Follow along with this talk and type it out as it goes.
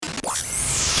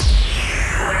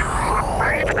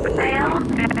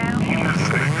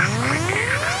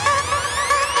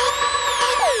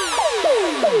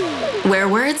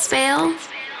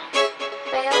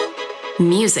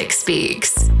music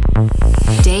speaks.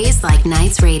 Days Like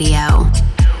Nights Radio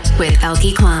with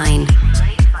Elke Klein.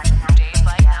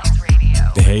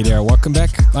 Hey there, welcome back.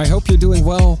 I hope you're doing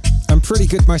well. I'm pretty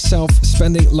good myself,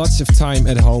 spending lots of time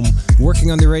at home, working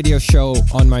on the radio show,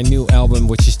 on my new album,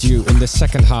 which is due in the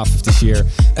second half of this year,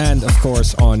 and of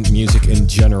course on music in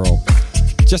general.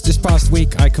 Just this past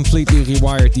week, I completely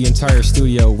rewired the entire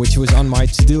studio, which was on my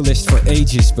to-do list for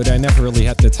ages, but I never really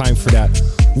had the time for that.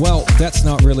 Well, that's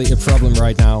not really a problem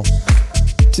right now.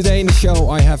 Today in the show,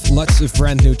 I have lots of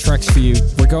brand new tracks for you.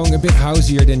 We're going a bit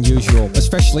houseier than usual,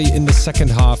 especially in the second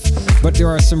half, but there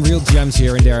are some real gems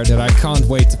here and there that I can't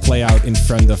wait to play out in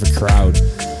front of a crowd.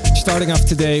 Starting off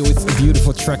today with a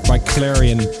beautiful track by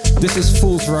Clarion. This is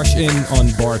Fools Rush In on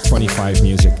Bar 25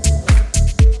 Music.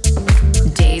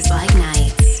 Days Like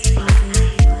Nights.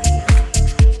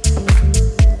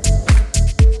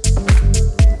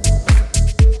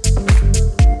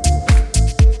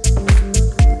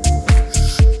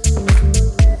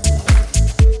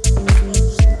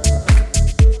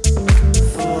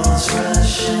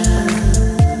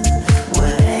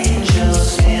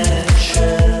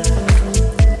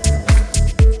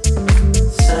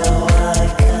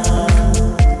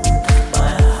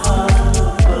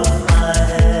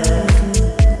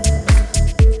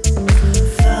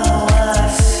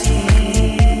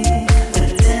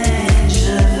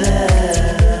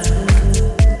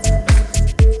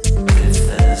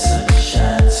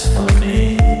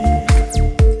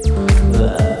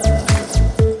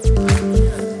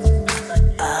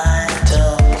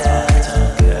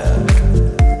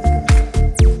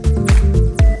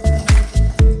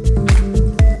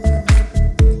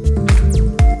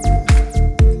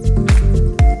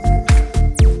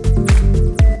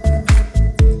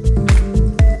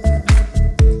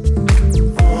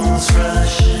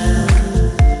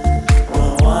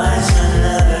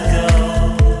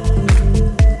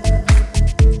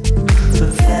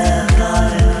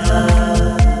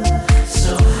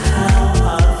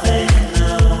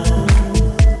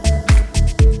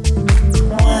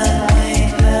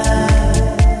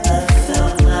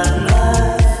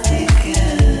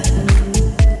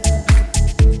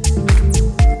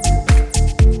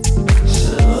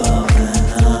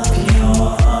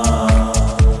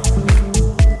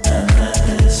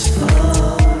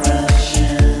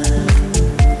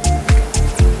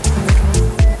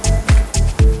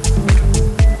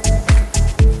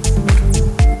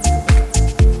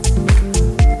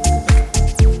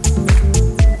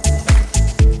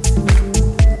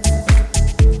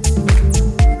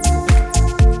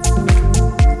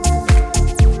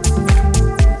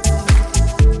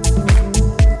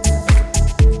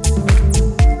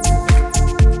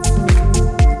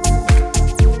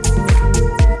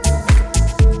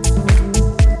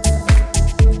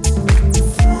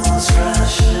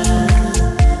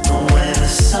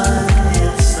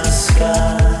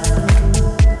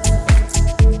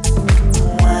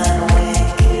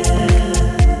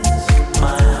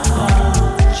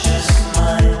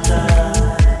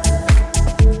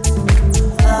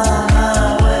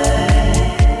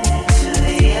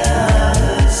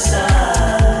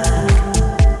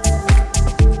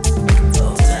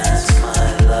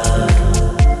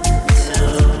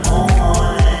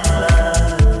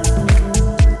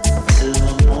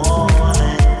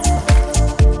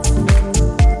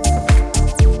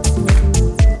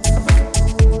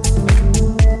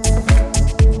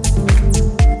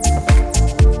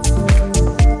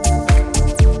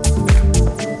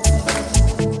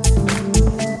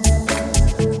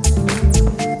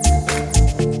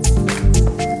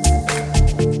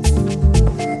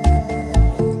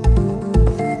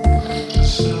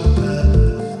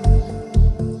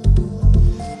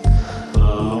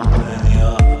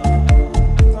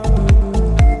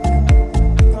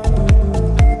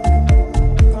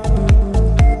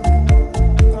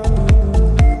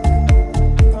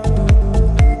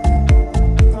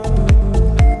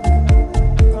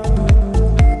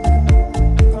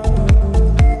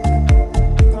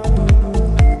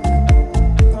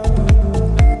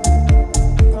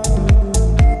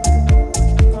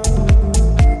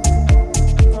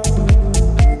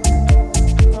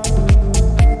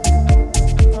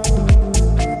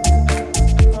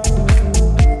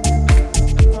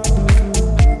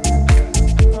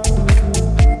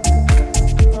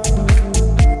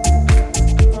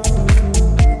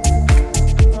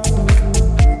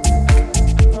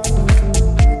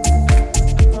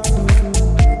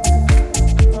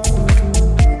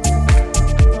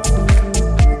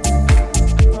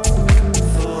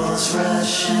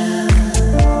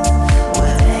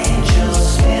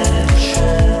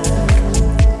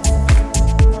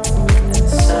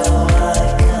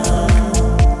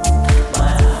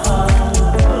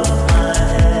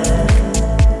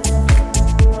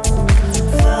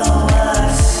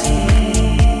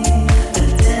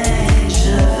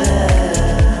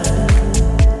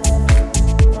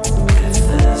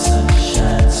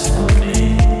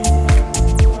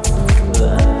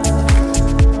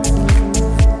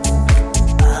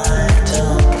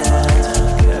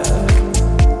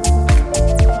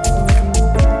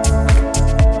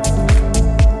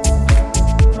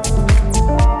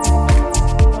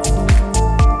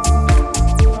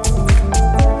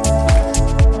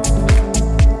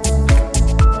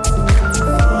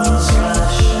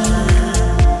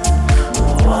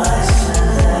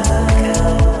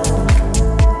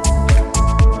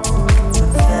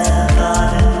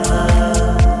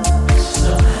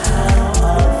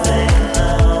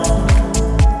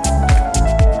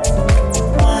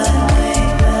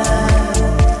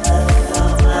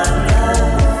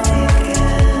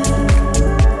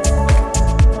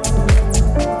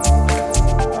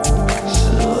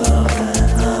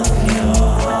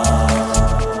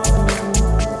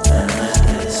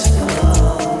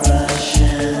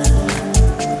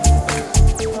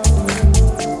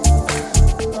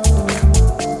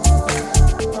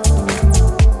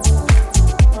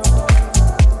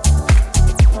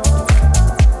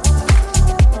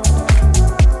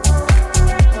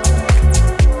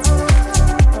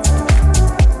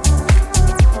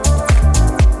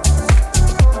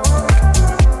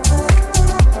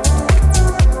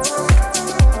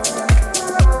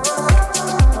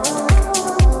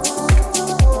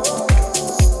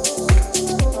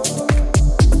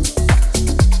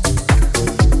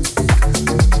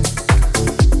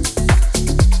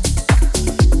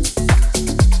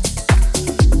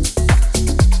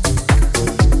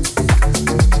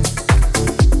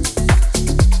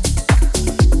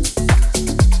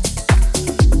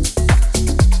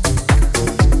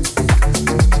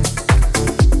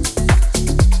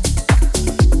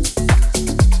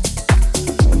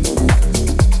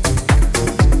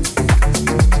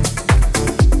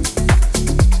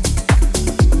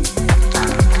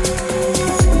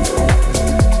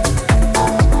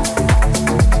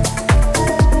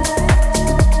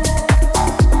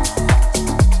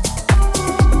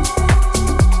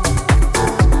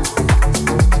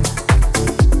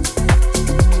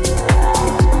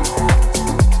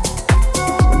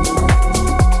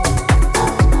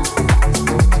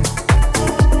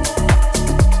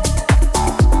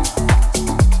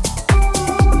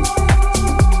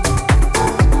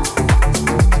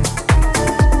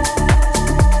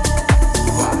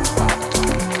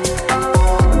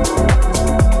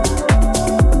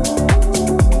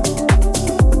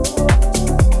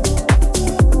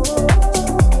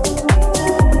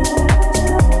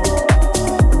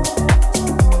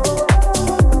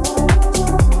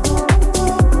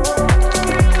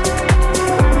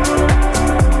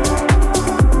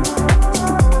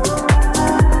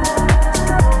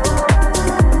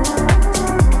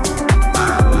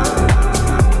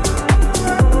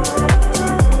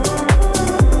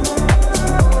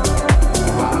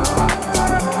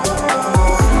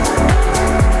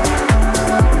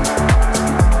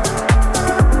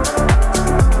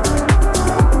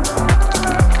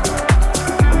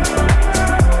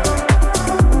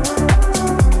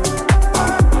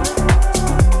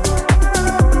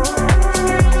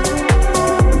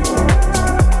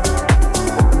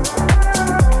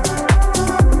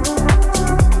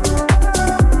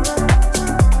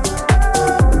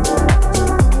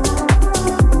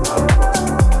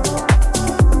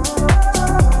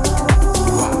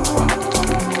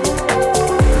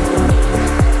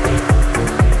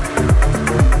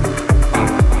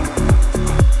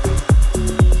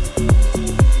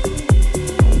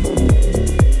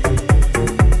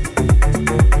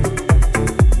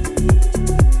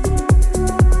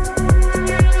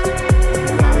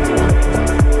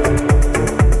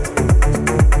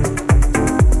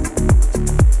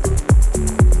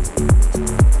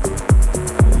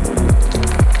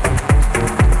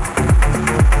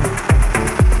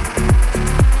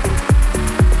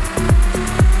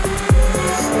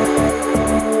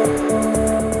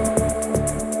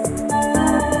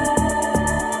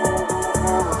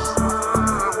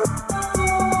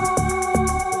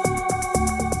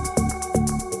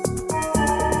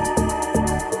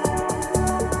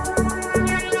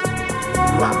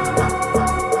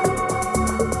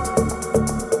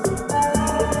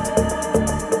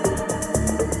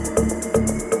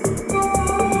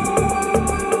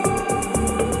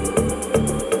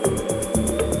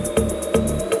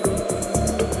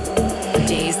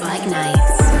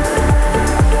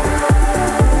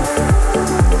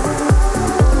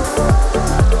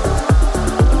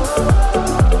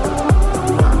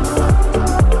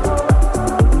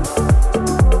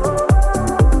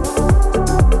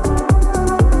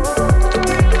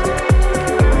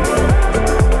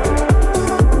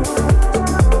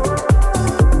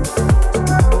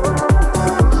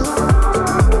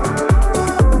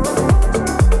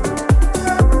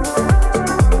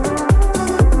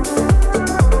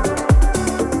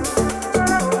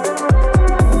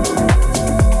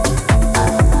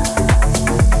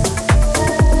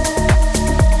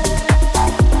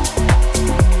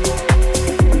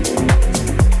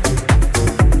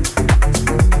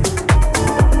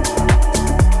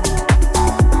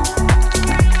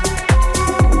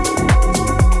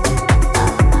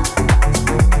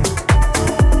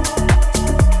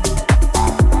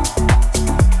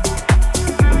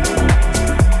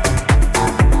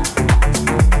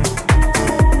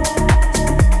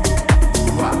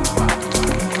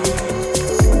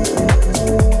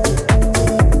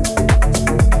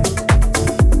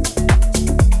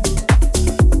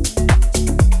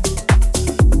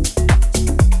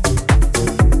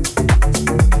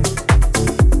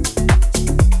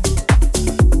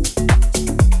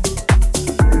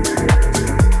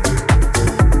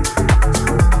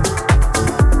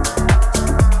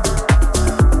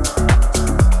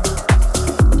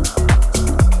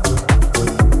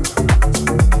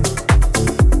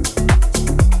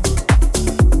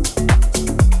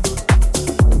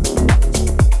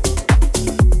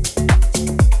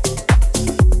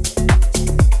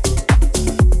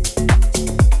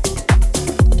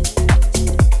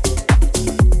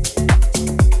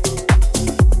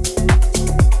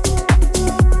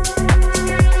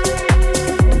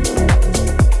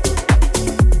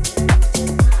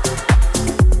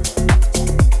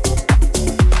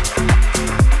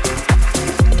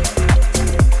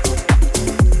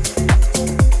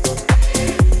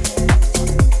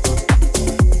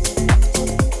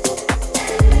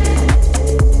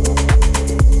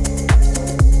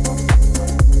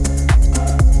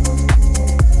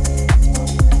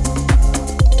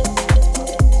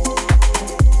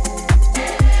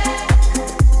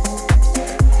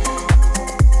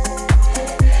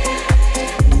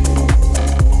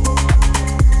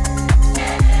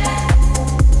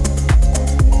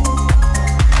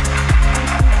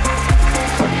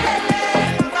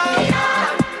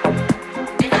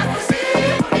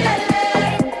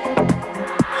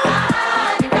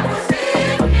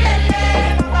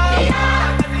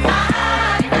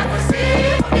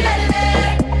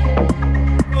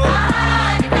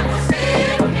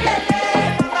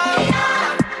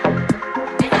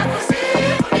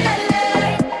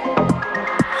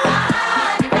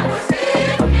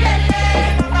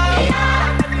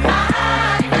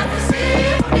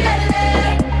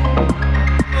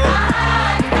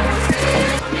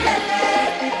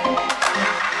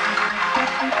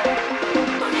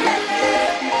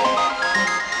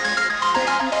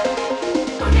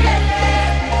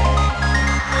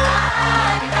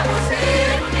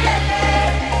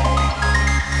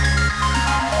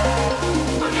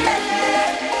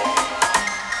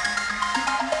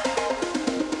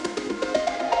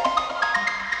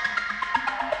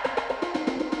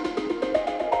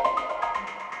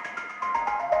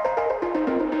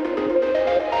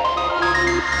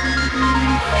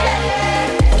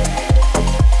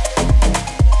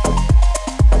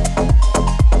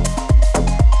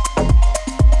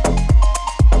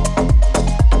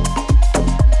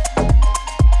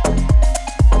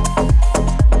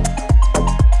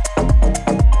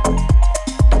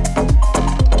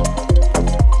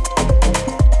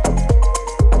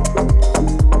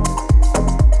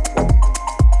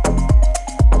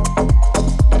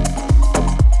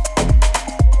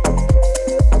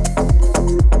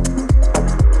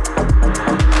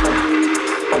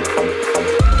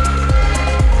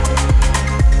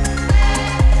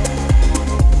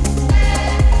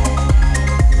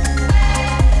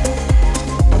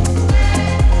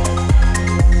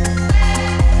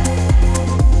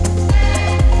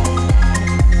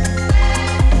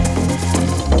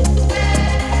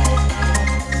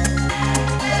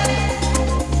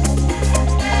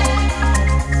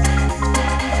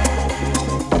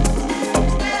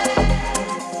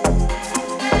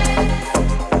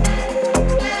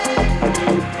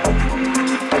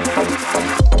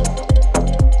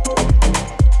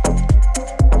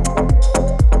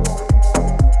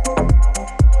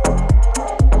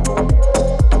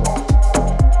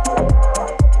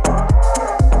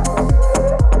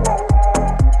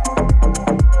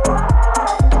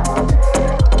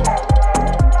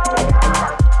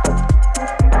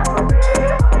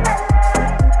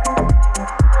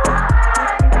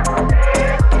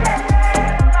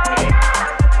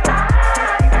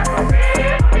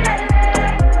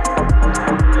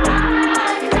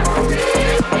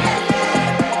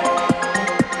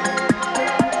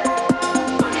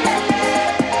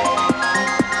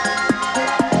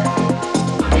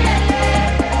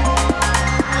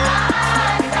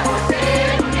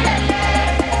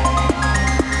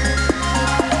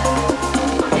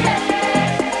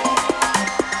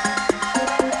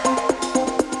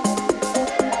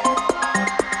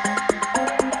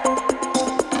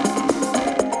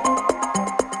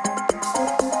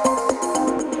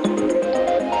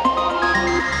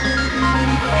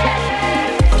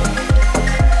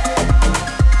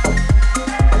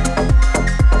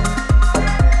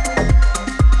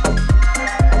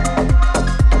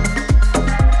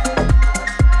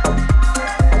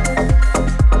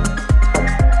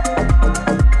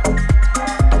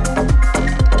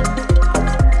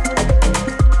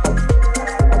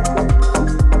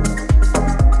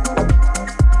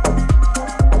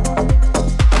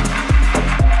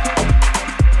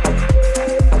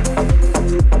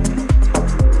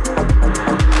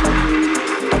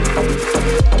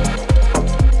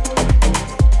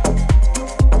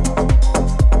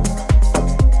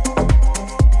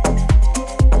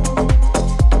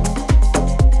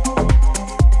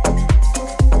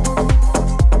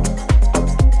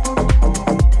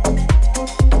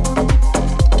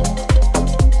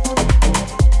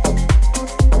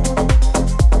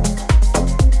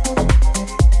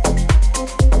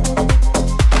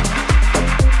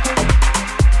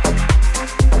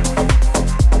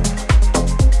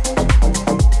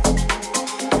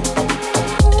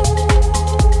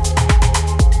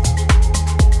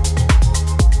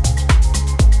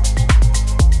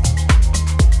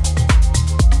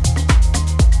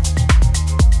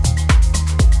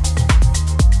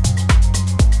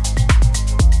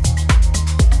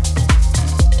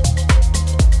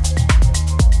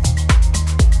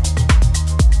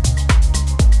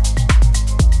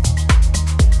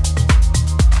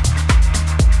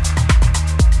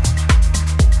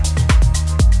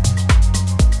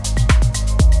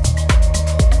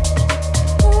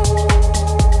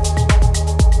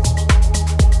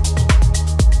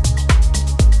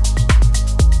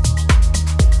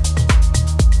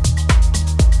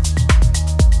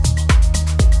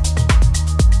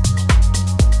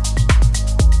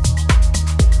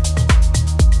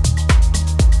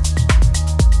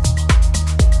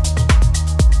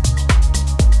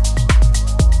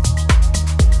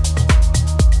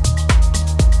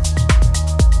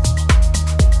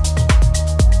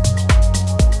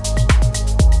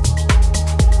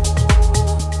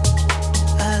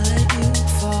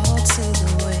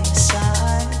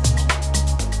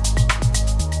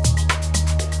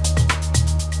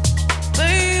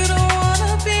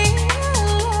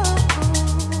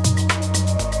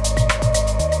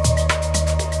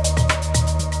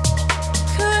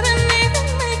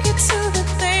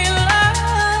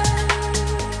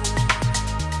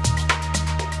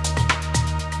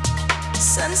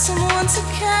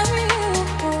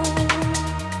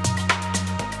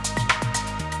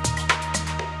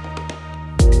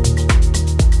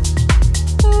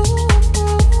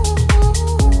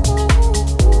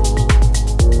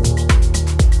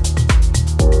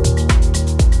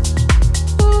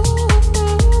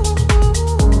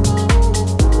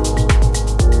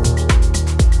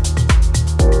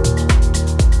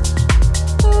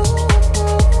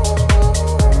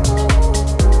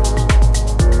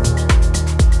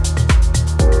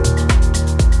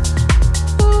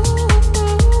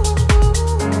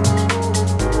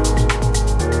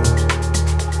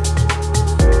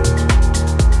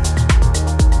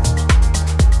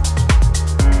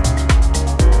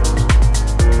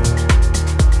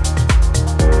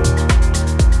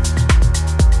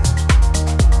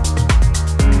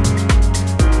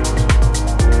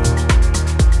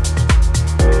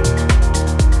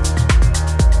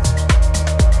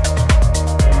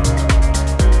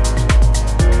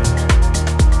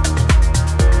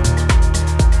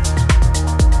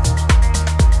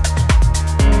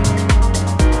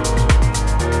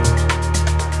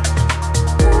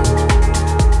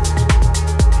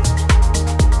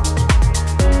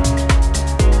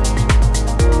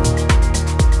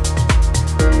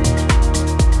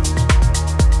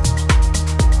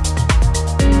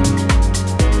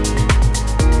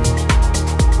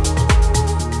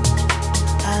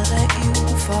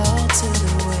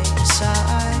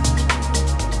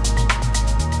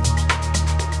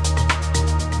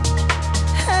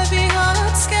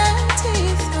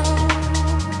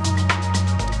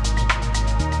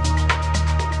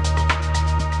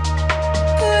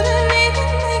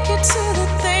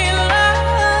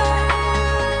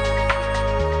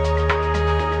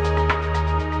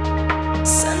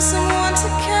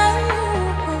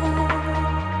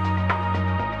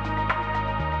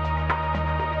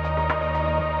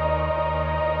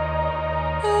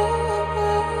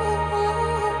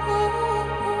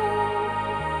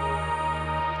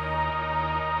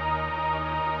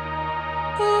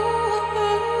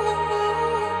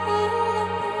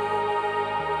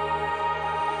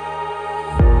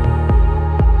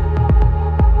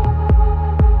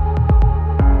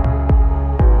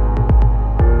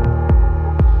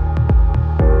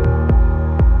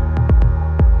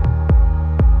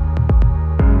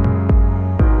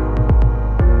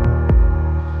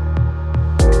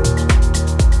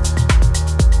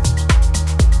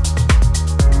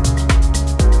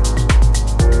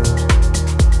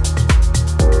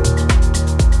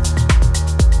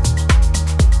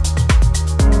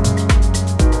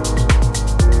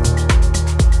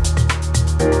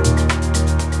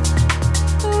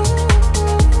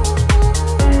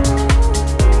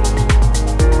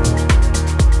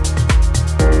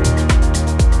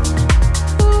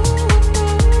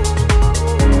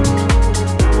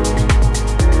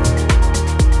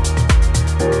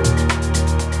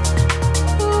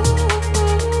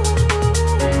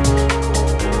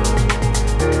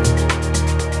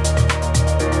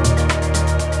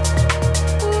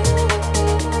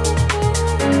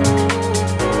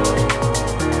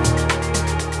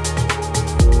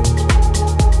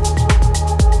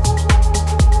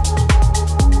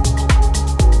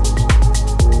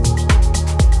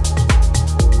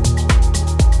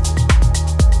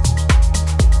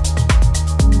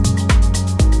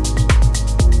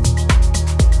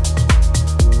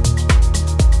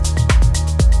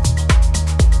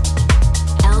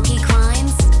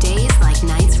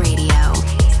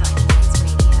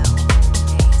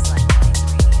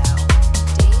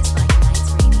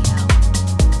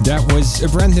 A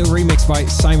brand new remix by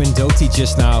Simon Doty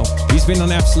just now. He's been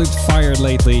on absolute fire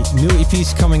lately. New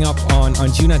EPs coming up on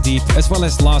Anjuna Deep, as well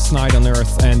as Last Night on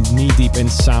Earth and Knee Deep in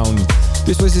Sound.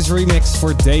 This was his remix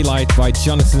for Daylight by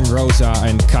Jonathan Rosa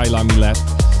and Kyla Millet.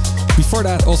 Before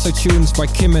that, also tunes by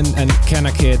Kimmin and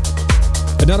Kanakid.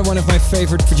 Another one of my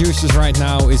favorite producers right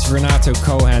now is Renato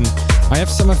Cohen. I have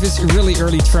some of his really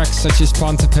early tracks, such as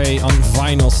Pontepe, on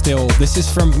vinyl still. This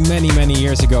is from many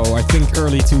years ago, I think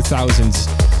early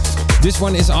 2000s. This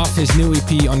one is off his new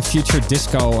EP on Future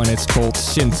Disco and it's called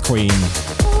Synth Queen.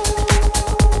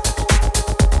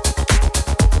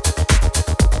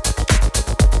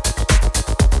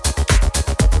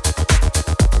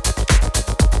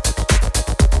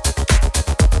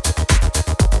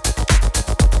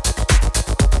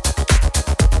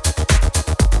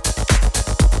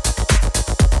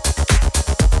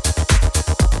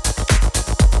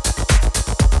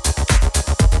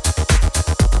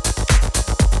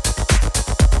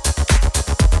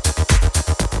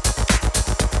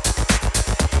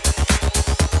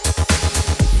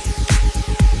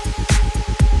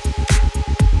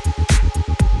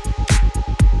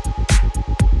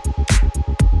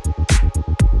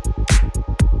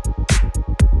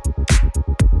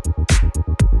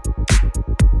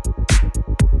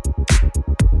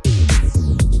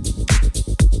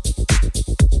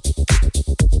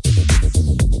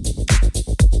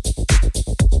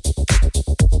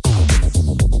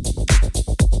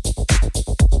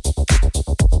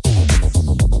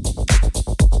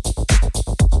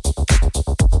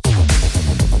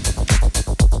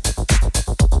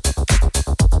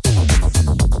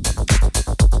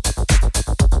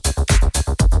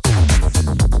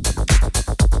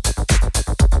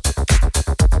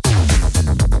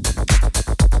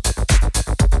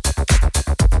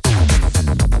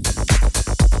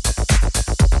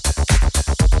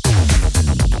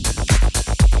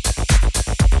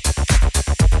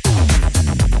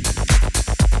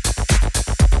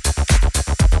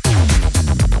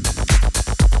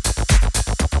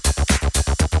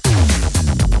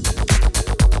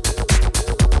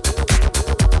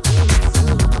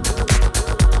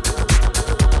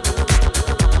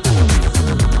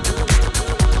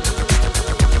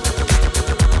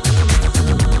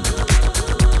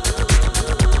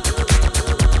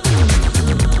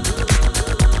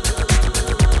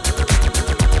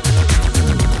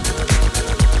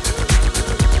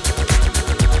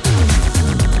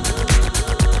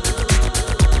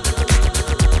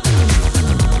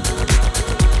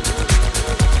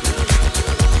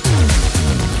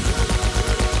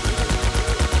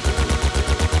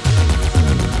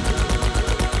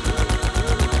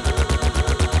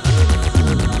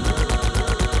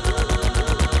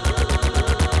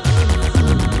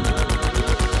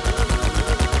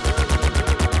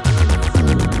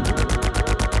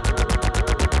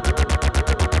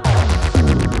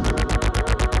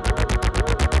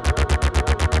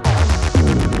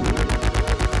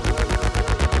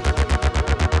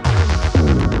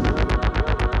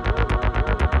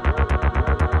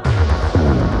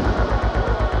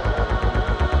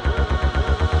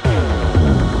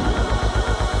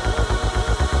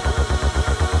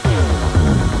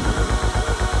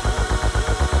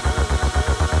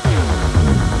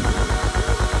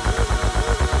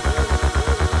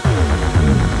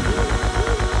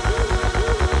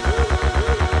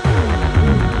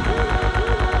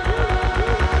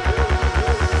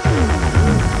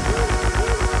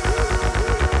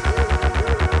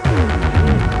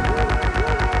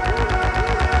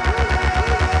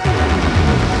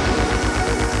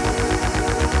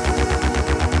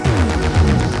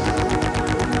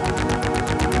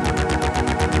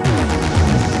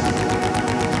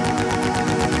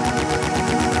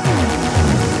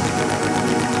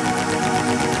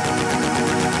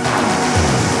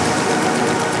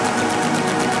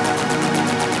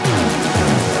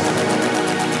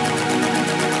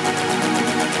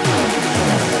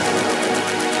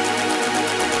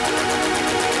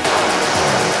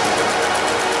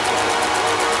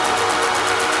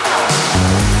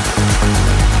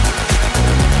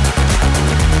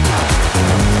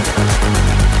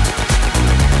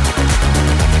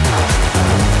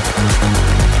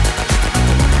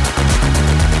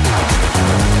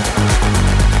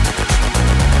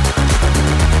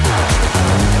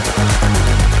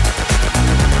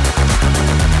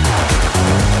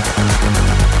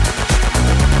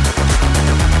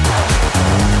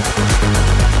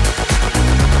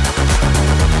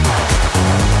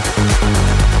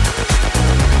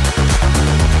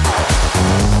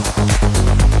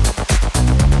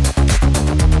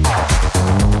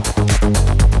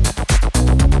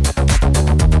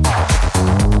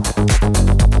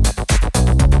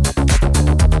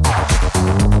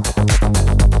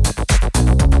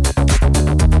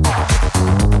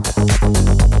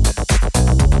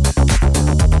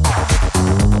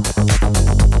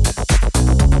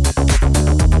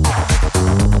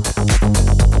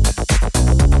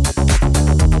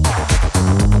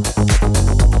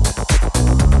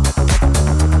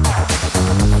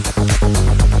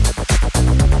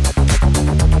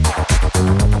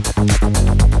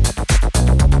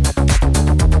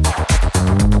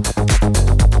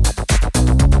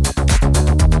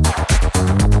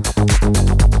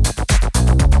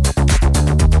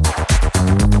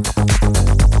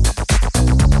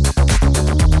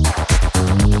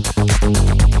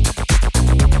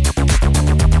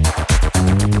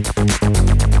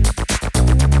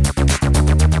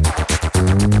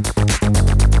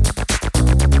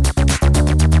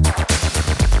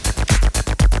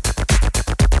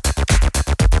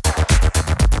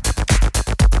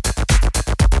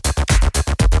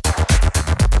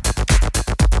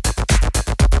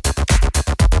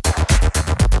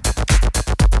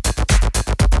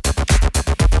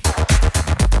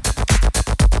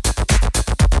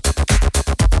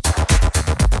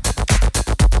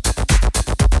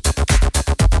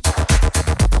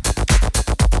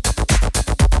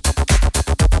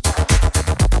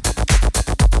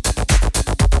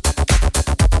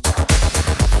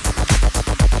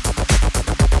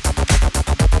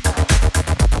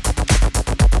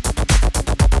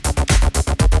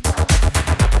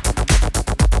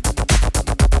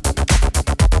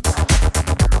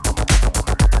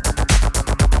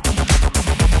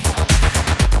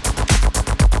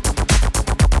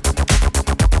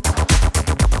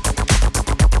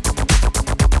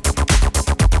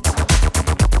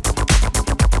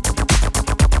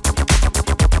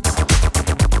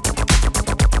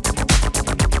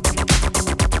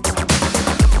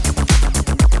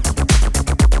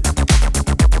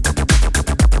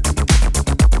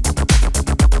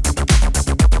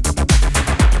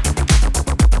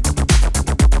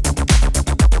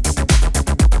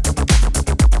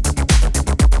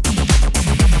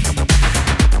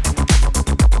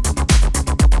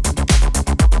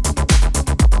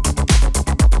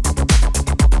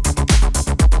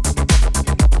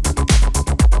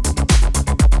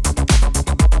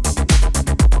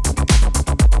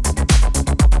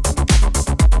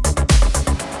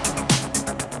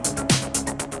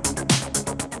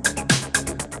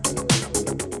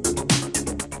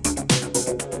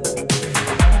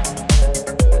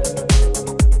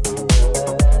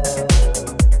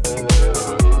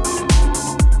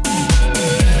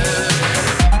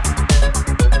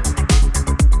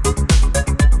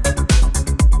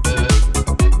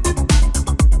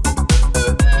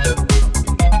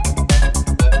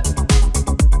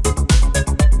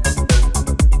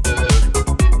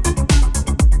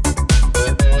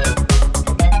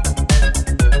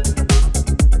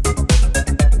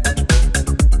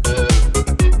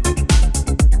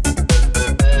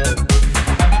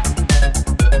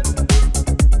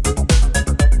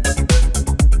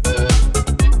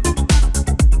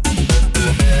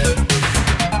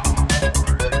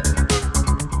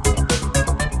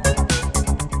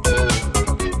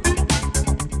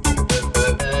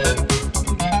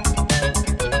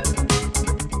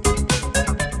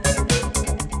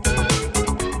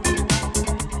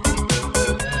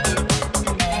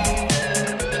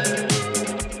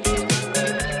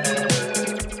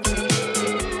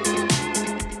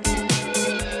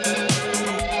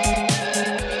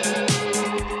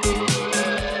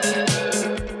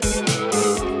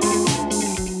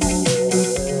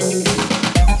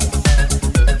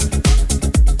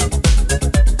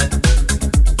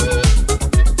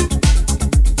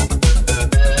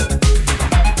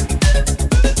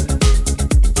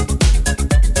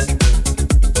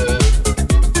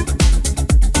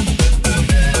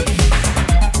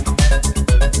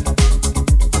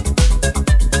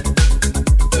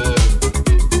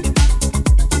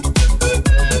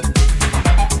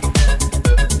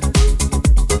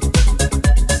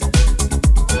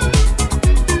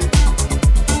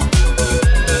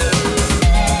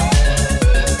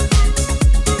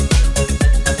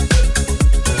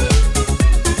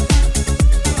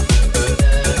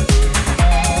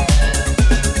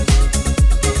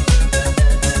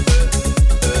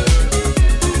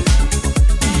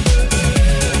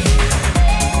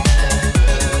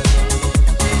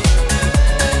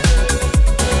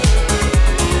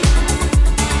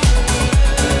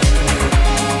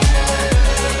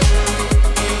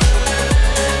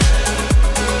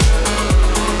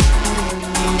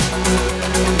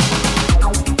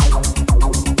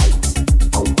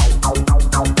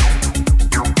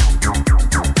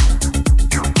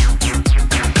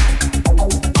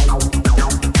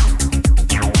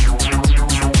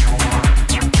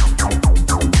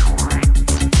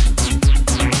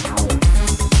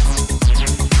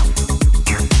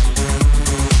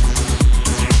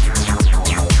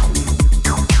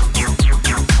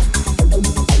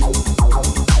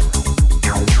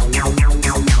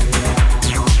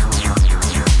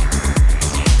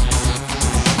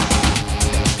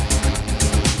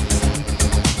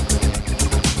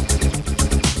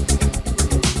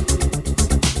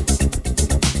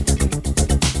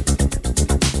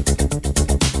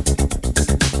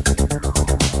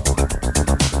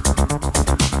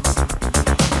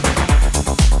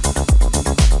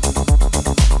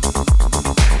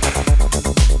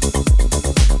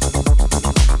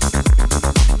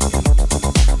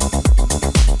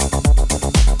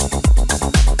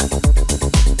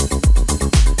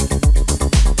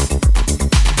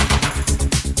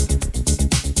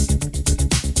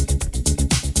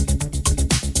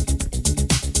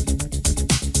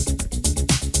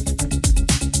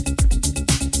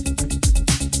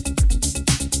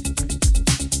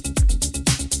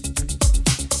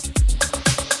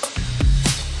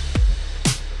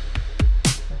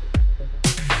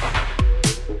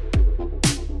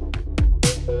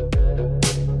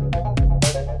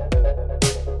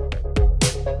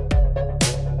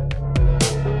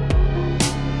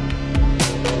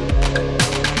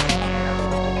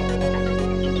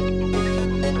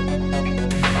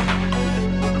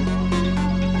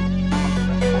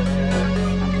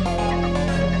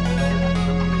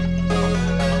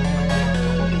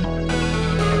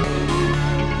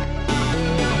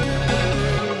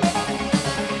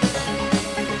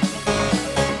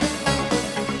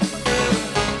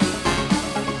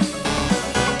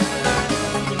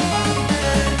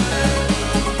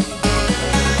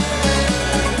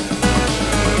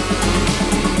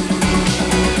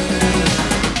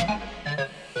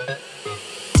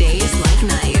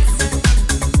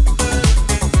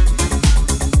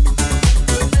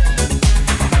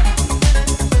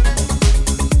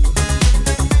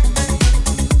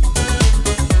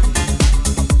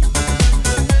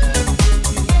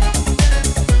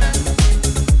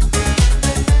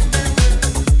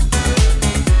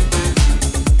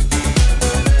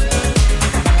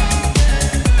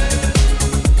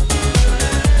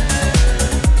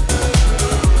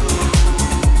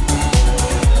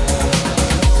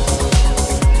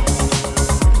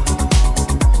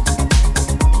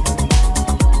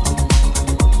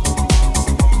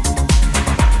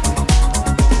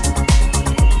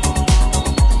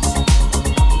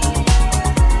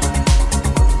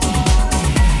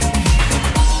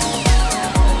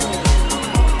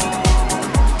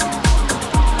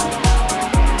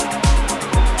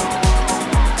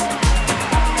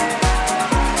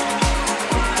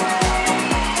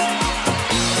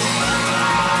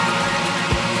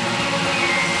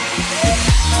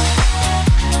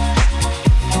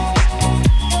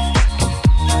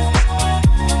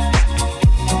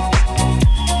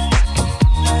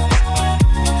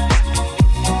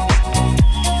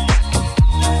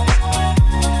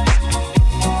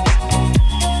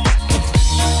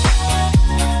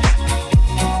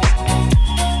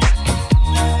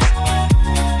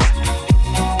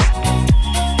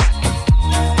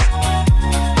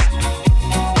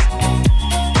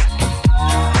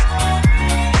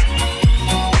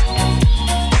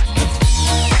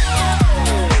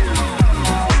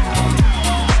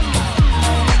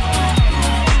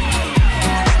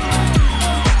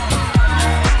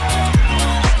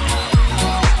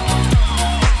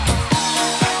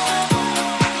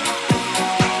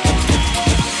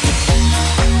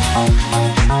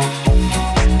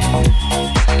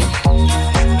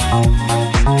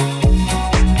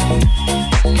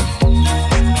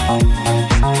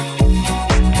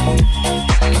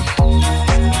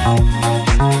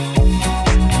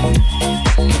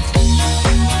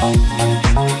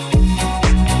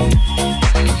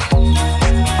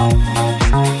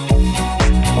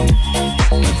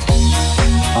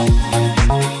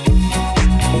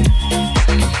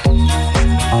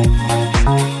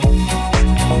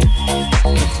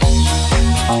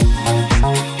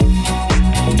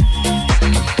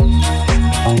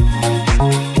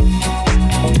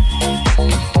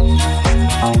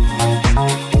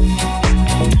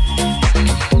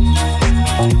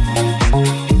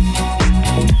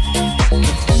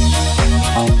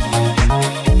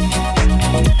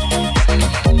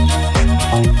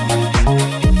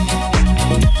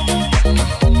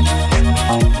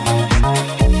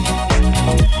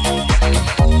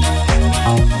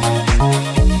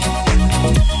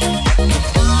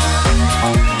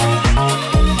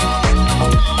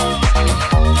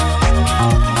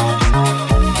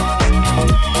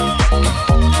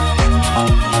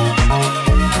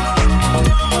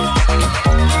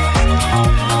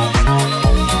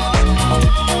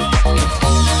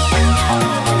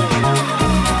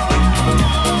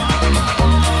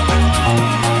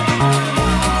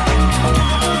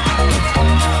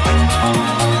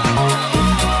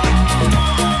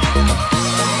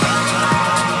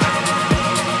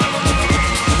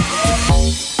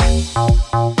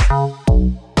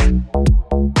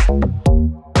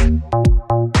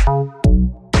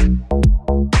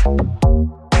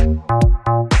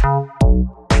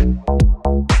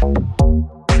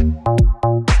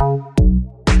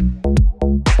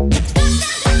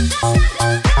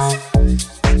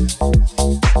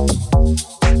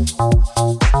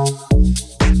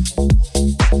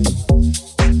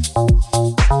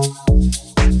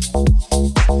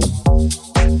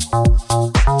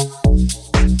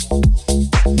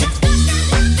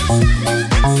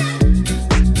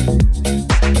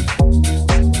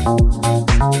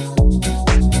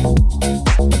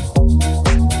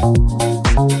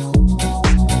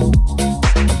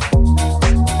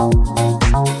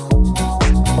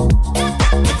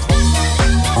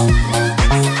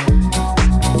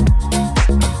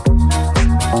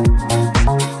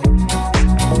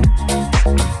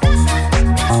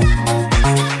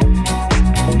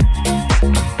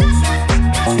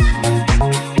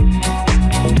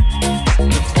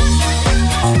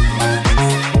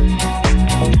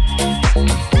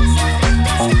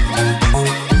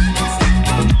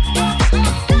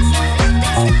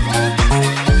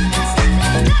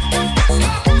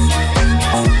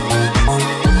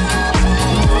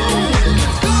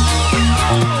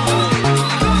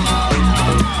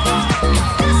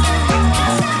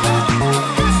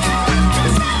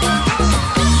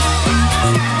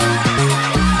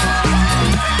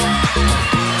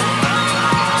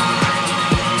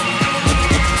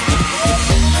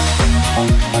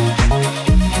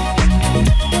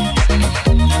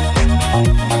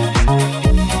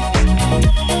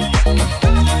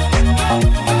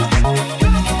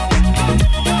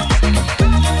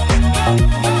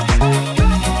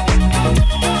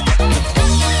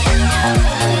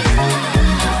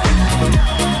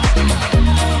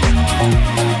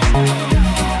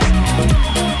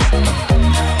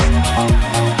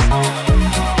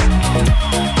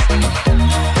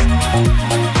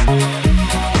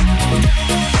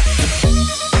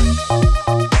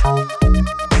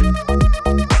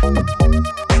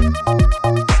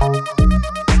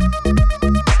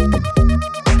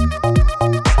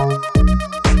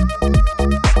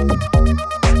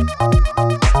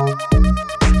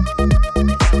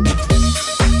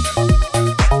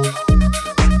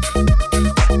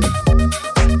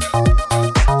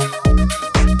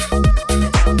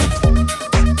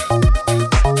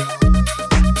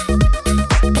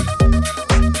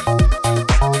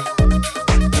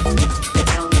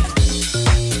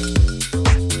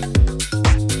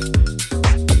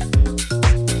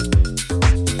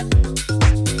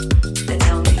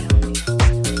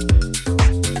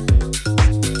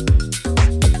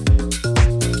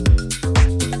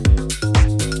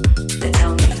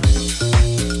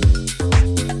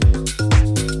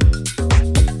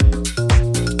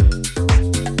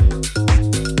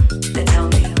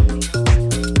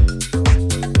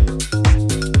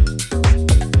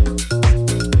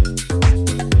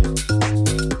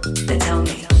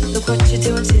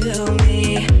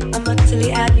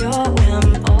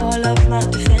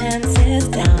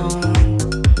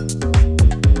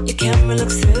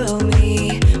 to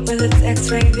me with its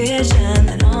X-ray vision,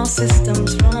 and all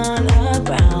systems run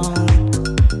aground.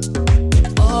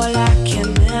 All I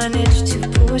can manage to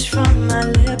push from my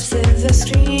lips is a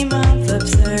stream of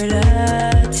absurdities.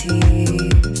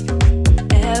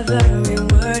 Every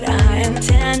word I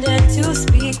intended to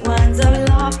speak winds up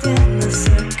locked in the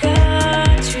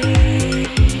circuitry.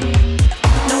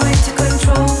 No way to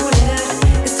control it,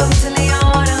 it's totally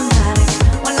automatic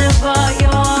whenever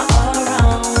you're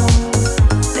around.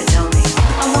 They tell me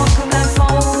I'm walking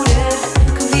blindfolded,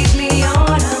 completely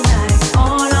automatic.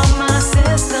 All of my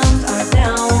systems are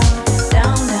down,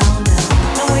 down, down, down.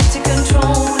 No way to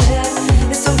control it,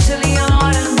 it's totally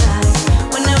automatic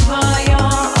whenever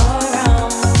you're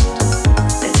around.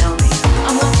 They tell me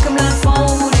I'm walking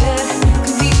blindfolded,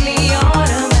 completely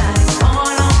automatic.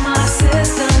 All of my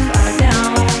systems are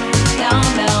down, down,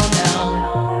 down, down.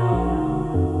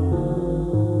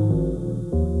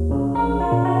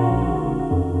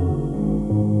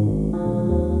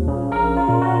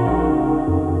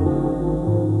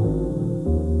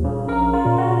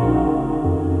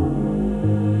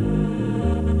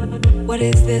 What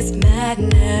is this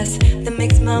madness that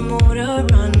makes my motor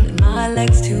run and my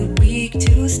legs too weak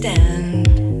to stand?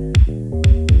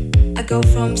 I go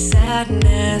from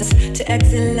sadness to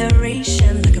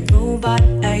exhilaration like a robot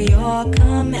at your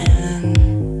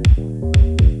command.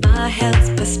 My hands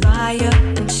perspire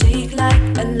and shake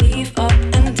like a leaf. Up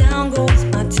and down goes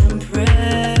my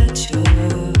temperature.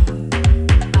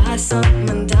 I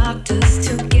summon doctors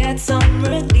to get some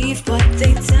relief, but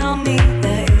they tell me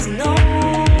there is no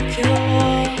cure.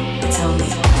 They tell me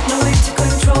no way to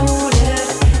control it,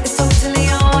 it's totally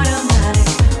automatic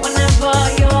whenever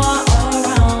you're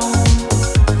around.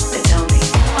 They tell me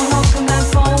I'm walking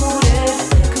blindfolded,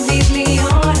 completely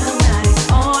automatic.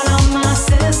 All of my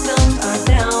systems are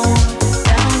down,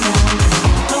 down, down, down.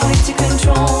 No way to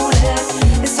control it,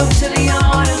 it's totally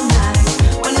automatic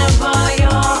whenever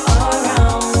you're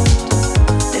around.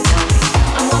 They tell me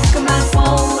I'm walking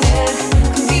blindfolded,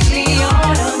 completely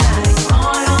automatic.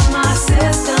 All of my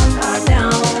systems are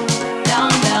down,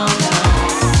 down, down, down.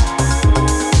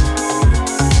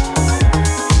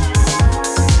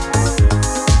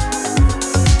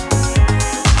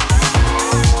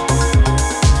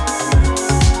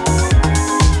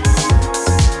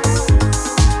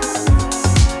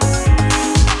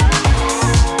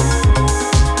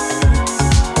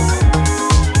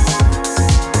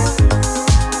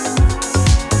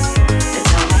 They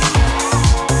tell me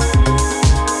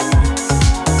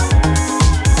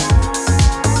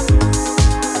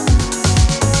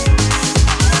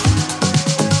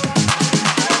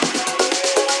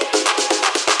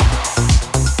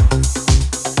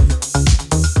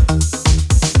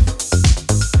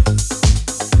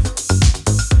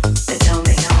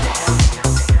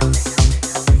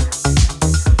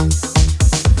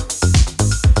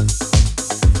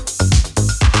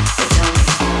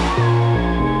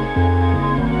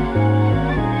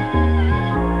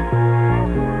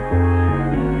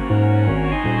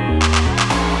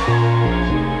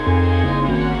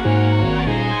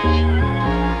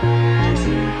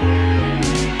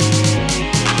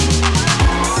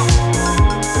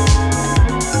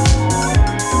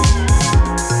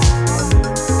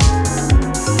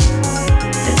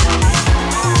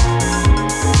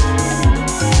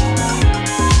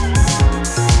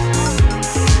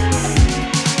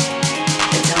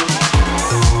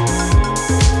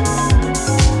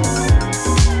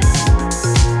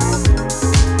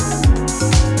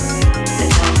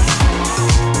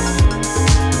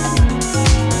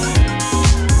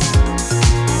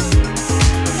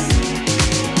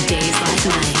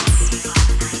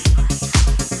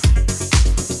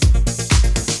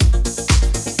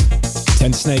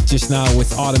 10 Snake just now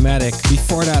with Automatic.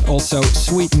 Before that also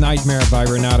Sweet Nightmare by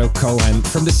Renato Cohen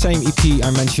from the same EP I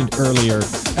mentioned earlier,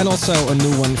 and also a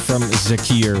new one from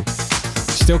Zakir.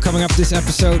 Still coming up this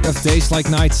episode of Days Like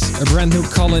Nights, a brand new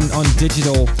Colin on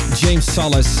digital, James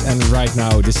Solis, and right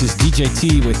now this is DJ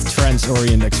T with Trans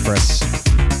Orient Express.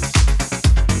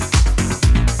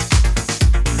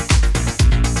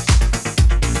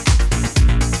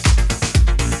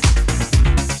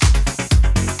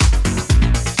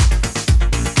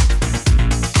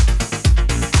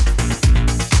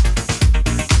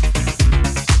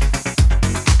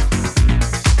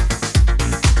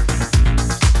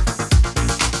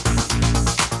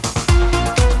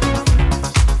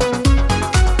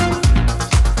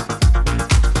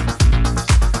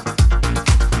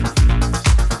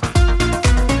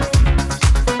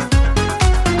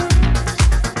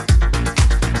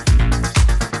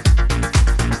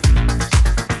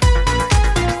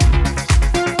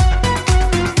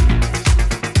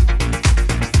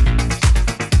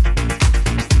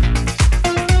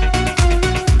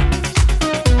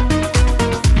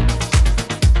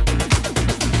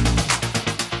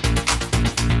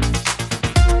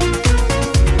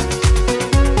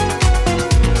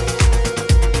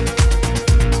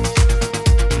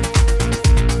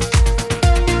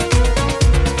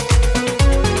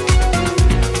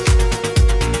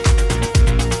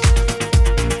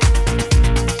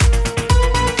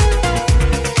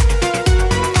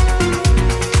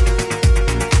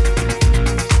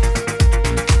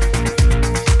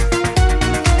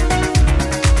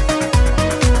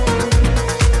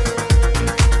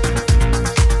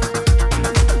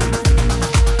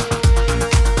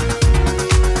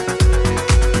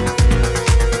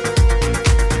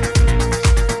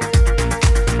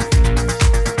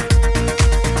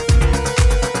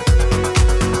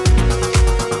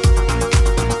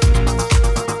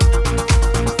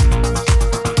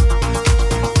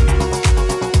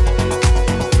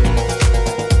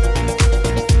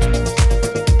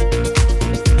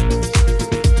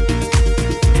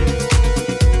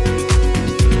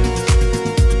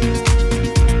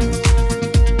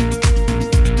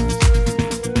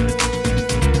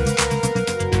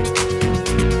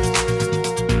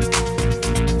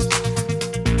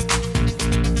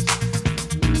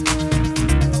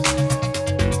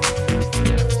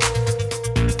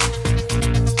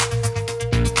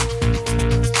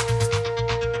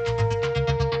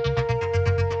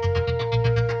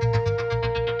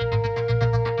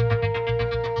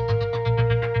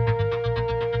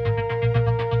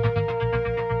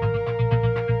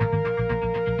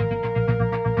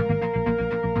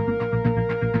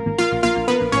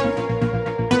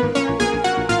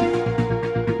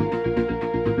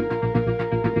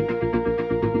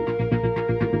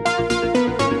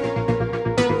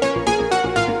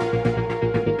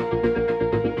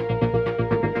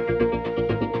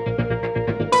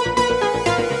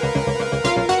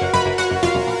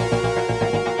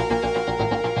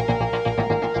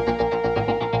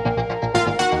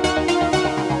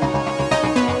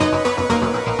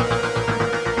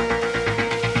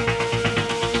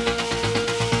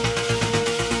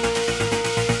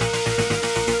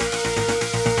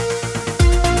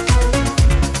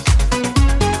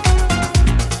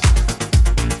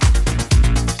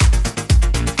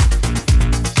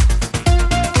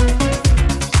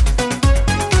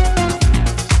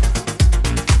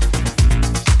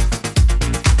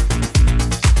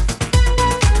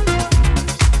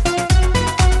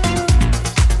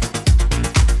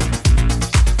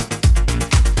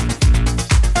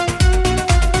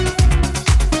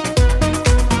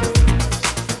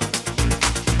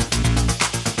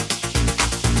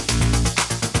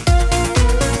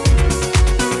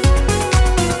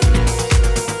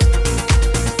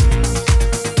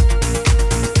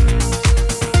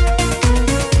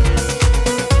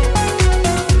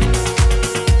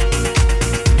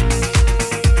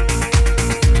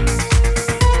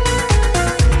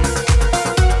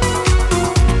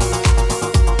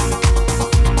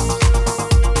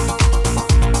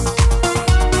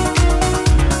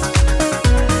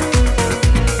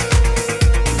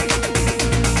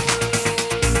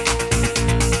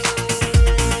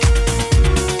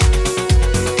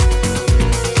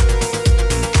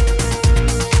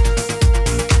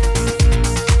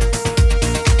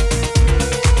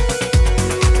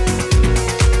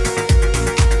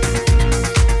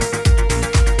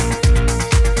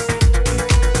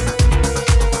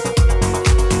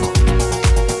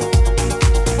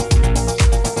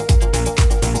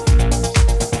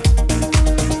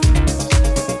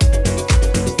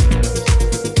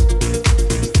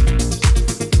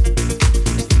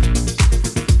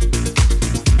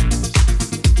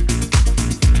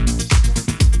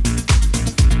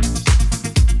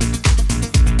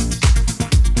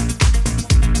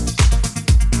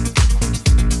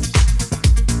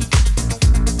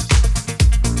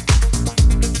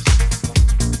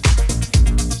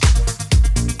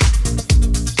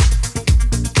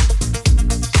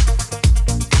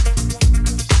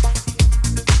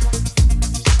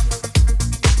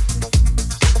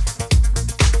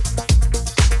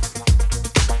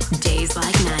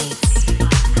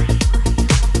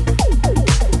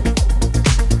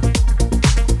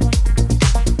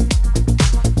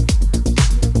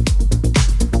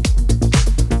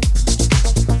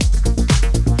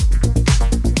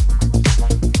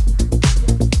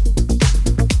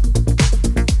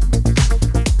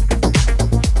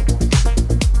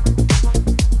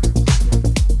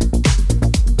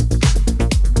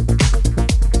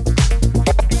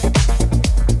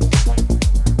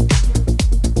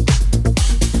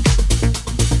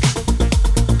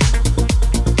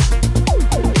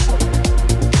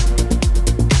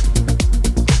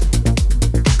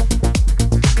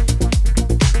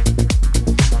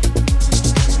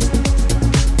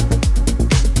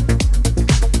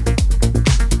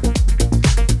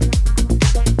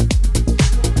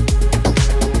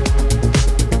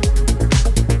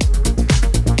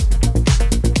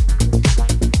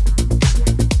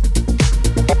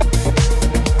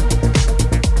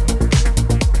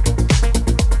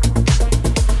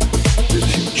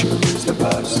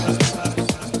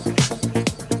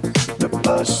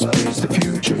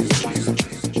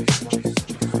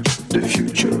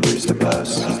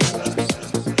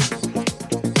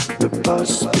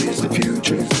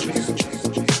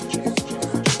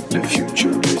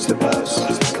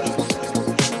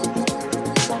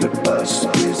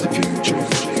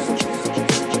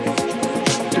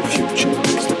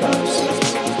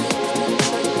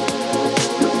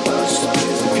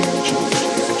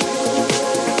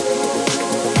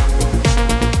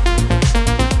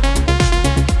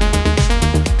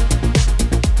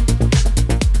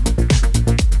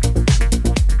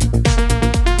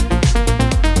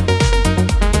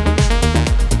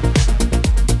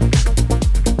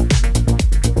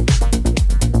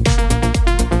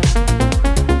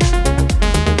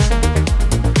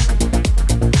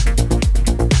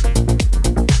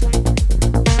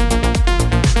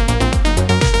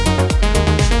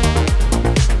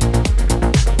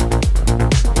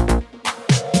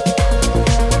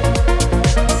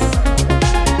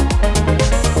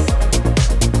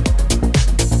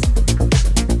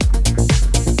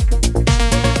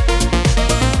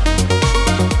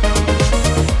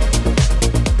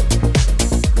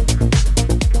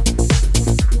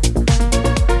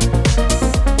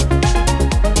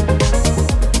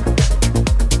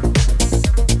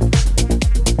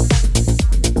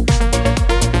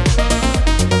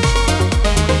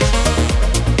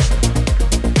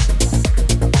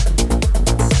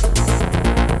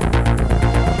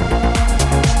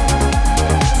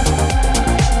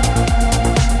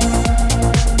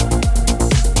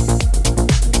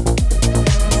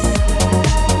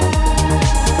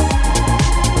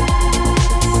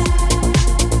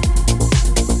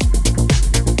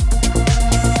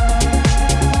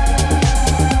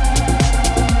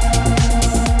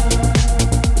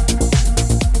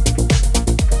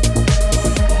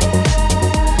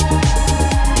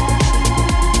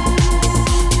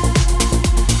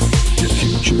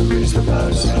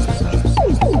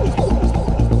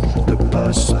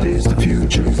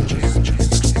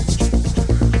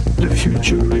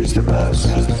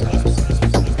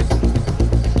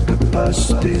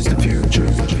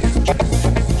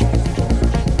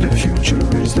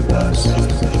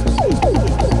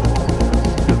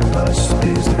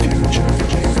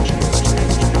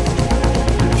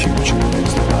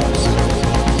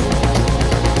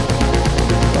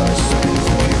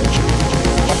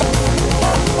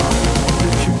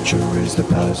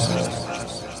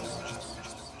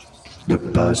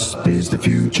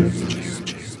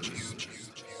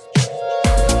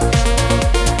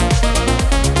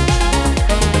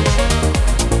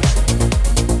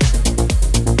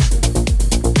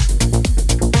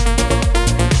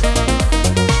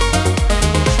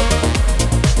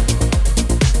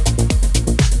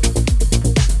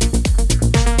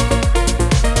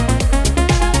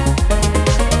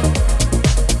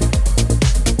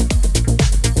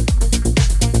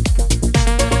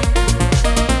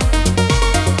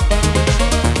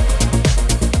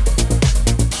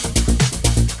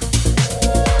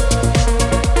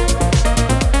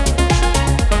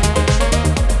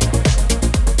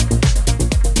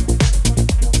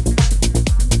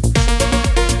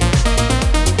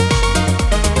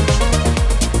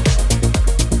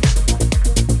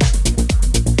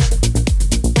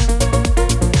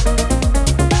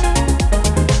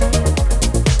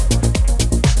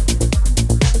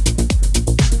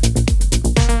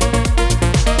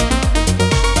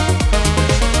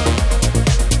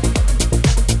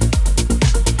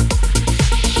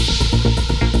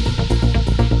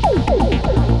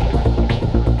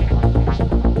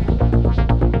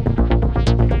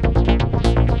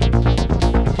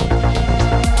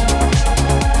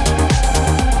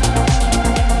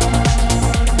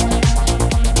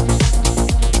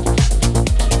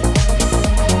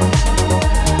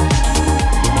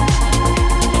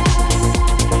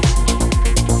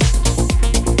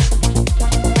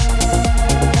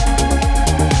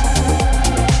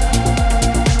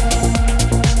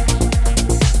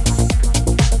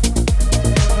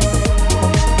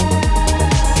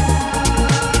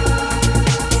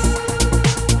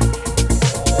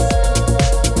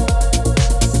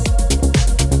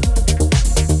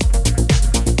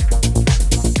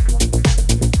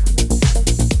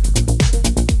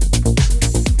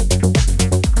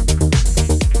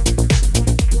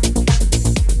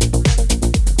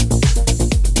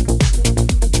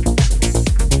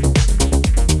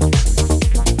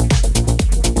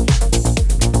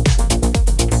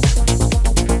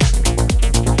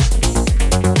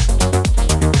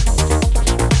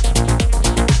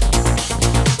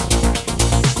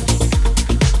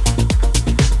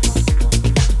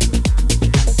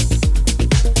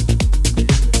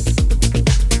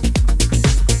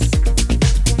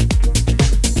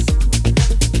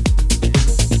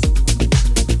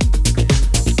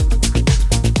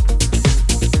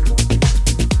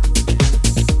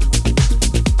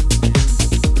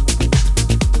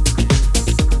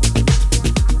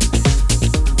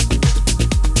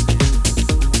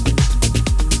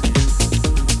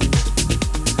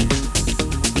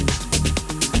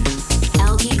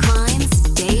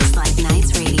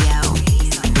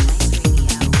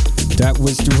 That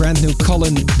was the brand new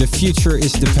Colin, The Future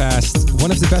is the Past. One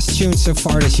of the best tunes so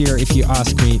far this year, if you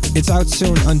ask me. It's out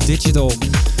soon on digital.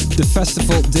 The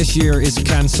festival this year is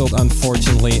cancelled,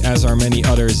 unfortunately, as are many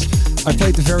others. I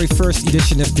played the very first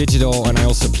edition of digital, and I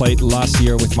also played last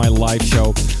year with my live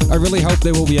show. I really hope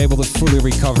they will be able to fully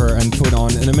recover and put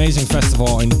on an amazing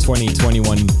festival in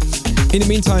 2021. In the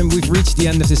meantime, we've reached the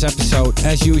end of this episode.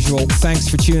 As usual, thanks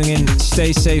for tuning in.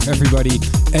 Stay safe, everybody.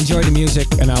 Enjoy the music,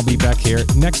 and I'll be back here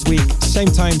next week, same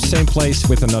time, same place,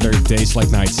 with another Days Like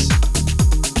Nights.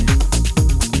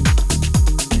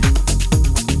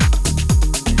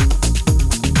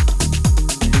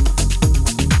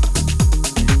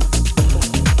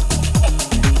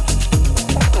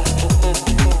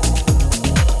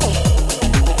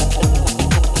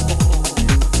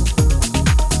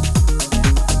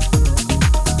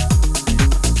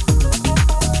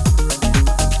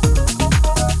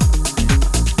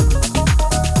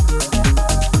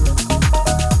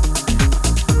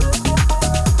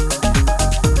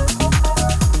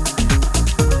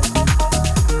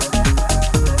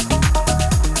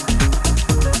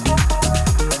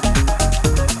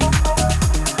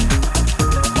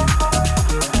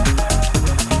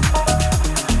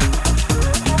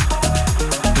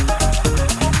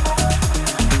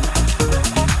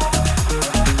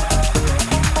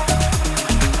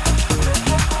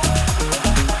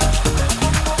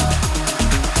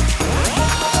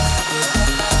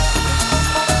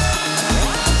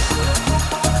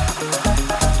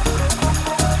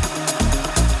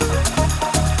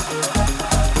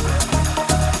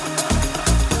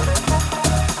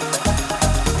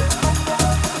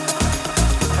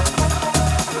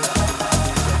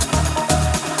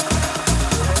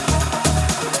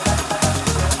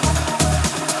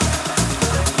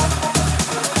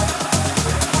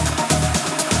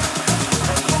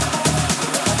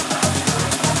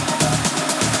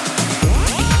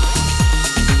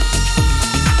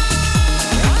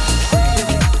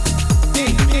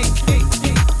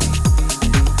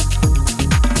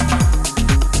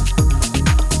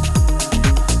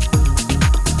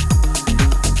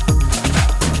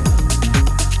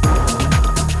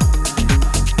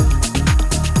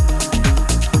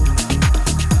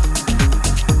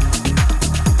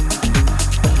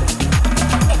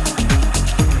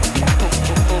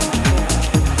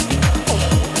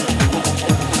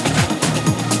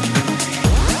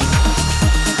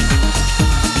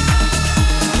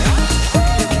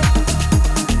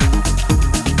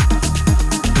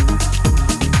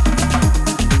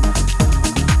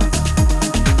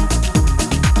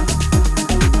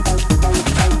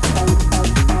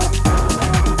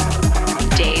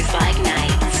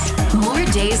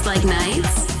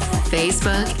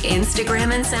 Facebook,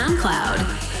 Instagram, and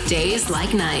SoundCloud. Days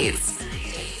Like Nights.